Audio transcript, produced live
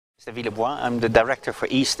Mr. Willebois, I'm the Director for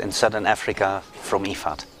East and Southern Africa from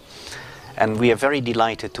IFAD. And we are very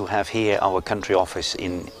delighted to have here our country office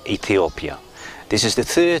in Ethiopia. This is the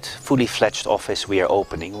third fully fledged office we are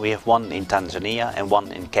opening. We have one in Tanzania and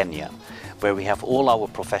one in Kenya, where we have all our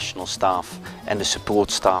professional staff and the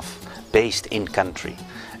support staff based in country.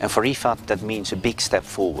 And for IFAD that means a big step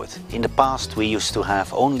forward. In the past we used to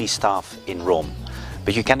have only staff in Rome.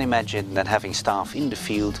 But you can imagine that having staff in the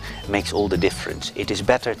field makes all the difference. It is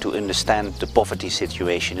better to understand the poverty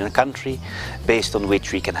situation in a country, based on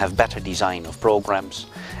which we can have better design of programs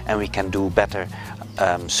and we can do better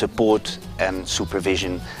support and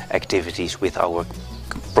supervision activities with our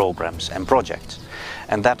programs and projects.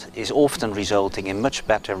 And that is often resulting in much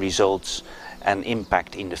better results and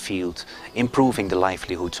impact in the field, improving the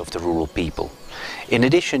livelihoods of the rural people. In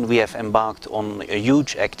addition, we have embarked on a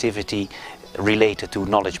huge activity related to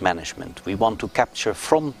knowledge management. We want to capture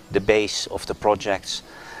from the base of the projects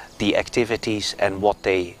the activities and what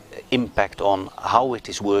they impact on, how it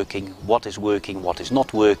is working, what is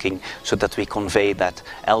not working, so that we convey that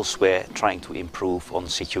elsewhere, trying to improve on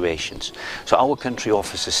situations. So our country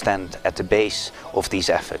offices stand at the base of these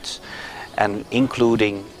efforts, and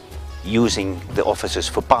including using the offices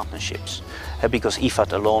for partnerships, because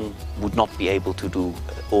IFAD alone would not be able to do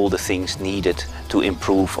all the things needed to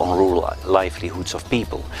improve on rural livelihoods of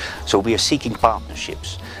people. So we are seeking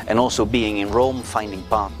partnerships, and also being in Rome, finding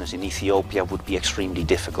partners in Ethiopia would be extremely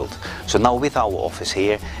difficult. So now with our office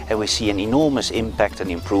here, we see an enormous impact and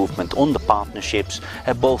improvement on the partnerships,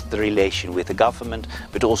 both the relation with the government,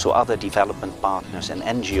 but also other development partners and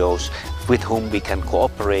NGOs with whom we can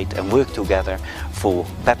cooperate and work together for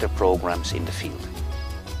better programs in the field.